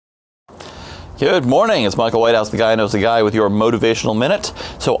Good morning. It's Michael Whitehouse, the guy who knows the guy, with your motivational minute.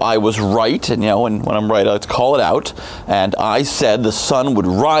 So I was right, and when I'm right, I like to call it out. And I said the sun would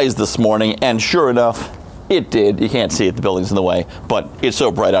rise this morning, and sure enough, it did. You can't see it, the building's in the way, but it's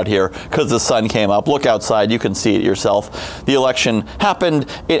so bright out here because the sun came up. Look outside, you can see it yourself. The election happened,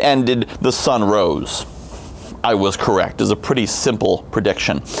 it ended, the sun rose. I was correct. It's a pretty simple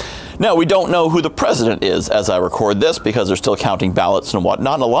prediction. Now, we don't know who the president is as I record this because they're still counting ballots and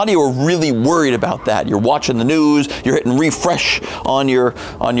whatnot. And a lot of you are really worried about that. You're watching the news, you're hitting refresh on your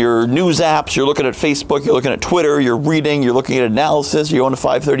news apps, you're looking at Facebook, you're looking at Twitter, you're reading, you're looking at analysis, you're going to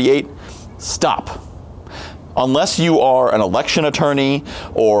 538. Stop. Unless you are an election attorney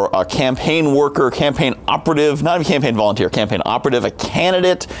or a campaign worker, campaign operative, not even campaign volunteer, campaign operative, a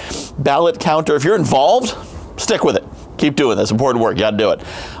candidate, ballot counter, if you're involved, stick with it. Keep doing this. Important work. You got to do it.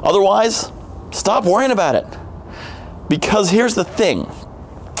 Otherwise, stop worrying about it. Because here's the thing.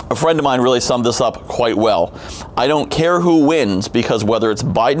 A friend of mine really summed this up quite well. I don't care who wins, because whether it's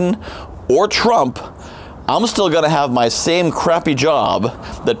Biden or Trump, I'm still going to have my same crappy job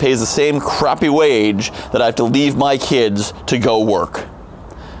that pays the same crappy wage that I have to leave my kids to go work.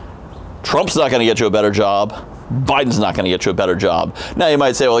 Trump's not going to get you a better job. Biden's not going to get you a better job. Now you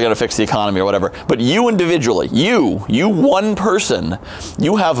might say, well, they're going to fix the economy or whatever. But you individually, you one person,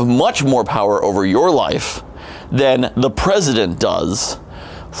 you have much more power over your life than the president does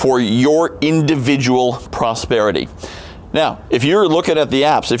for your individual prosperity. Now, if you're looking at the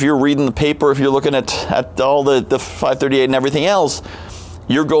apps, if you're reading the paper, if you're looking at all the 538 and everything else,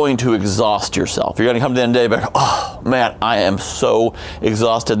 you're going to exhaust yourself. You're going to come to the end of the day and be like, oh man, I am so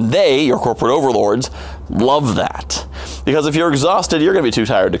exhausted. They, your corporate overlords, love that. Because if you're exhausted, you're going to be too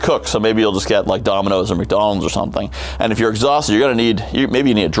tired to cook. So maybe you'll just get like Domino's or McDonald's or something. And if you're exhausted, you're going to need,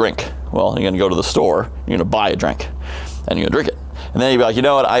 maybe you need a drink. Well, you're going to go to the store, you're going to buy a drink, and you're going to drink it. And then you'll be like, you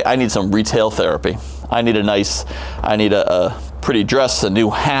know what, I need some retail therapy. I need a pretty dress, a new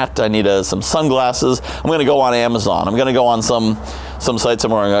hat, I need some sunglasses. I'm going to go on Amazon. I'm going to go on some site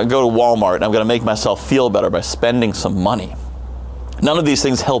somewhere. I'm going to go to Walmart, and I'm going to make myself feel better by spending some money. None of these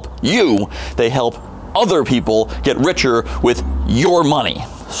things help you. They help other people get richer with your money.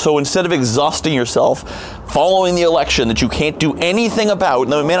 So instead of exhausting yourself following the election that you can't do anything about,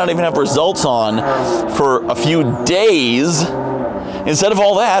 and that we may not even have results on for a few days, instead of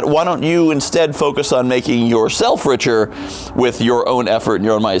all that, why don't you instead focus on making yourself richer with your own effort and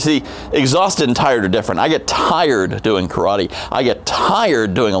your own money? See, exhausted and tired are different. I get tired doing karate. I get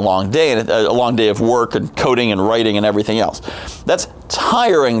tired doing a long day, and a long day of work and coding and writing and everything else. That's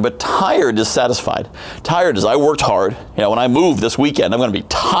tiring, but tired is satisfied. Tired is I worked hard. When I move this weekend, I'm going to be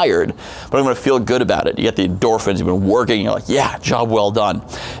tired, but I'm going to feel good about it. You get the endorphins, you've been working, you're like, yeah, job well done.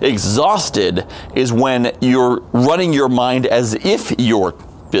 Exhausted is when you're running your mind as if you're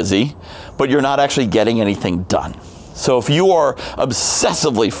busy, but you're not actually getting anything done. So if you are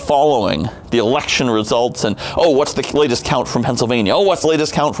obsessively following the election results and, oh, what's the latest count from Pennsylvania? Oh, what's the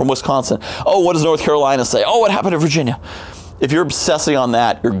latest count from Wisconsin? Oh, what does North Carolina say? Oh, what happened in Virginia? If you're obsessing on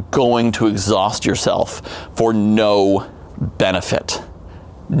that, you're going to exhaust yourself for no benefit.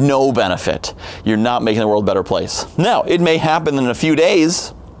 No benefit. You're not making the world a better place. Now, it may happen in a few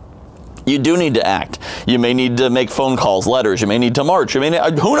days. You do need to act. You may need to make phone calls, letters. You may need to march. You may need,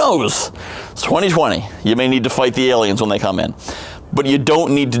 who knows? It's 2020. You may need to fight the aliens when they come in. But you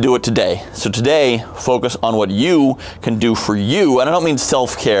don't need to do it today. So today, focus on what you can do for you. And I don't mean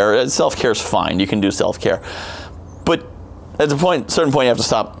self-care. Self-care is fine. You can do self-care. But at a certain point, you have to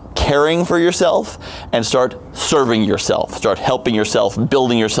stop caring for yourself and start serving yourself. Start helping yourself,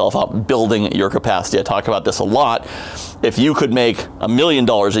 building yourself up, building your capacity. I talk about this a lot. If you could make $1 million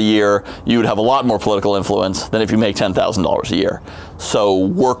a year, you would have a lot more political influence than if you make $10,000 a year. So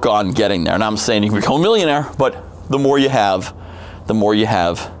work on getting there. And I'm saying you can become a millionaire, but the more you have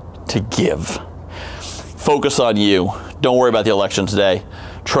to give. Focus on you. Don't worry about the election today.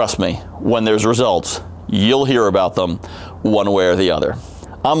 Trust me, when there's results, you'll hear about them one way or the other.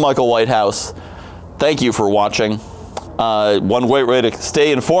 I'm Michael Whitehouse. Thank you for watching. One great way to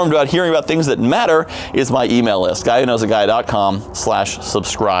stay informed about hearing about things that matter is my email list,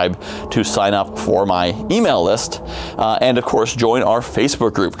 guywhoknowsaguy.com/subscribe to sign up for my email list. And of course, join our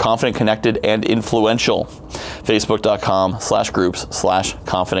Facebook group, Confident, Connected, and Influential.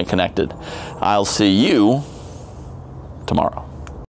 Facebook.com/groups/confidentconnected. I'll see you tomorrow.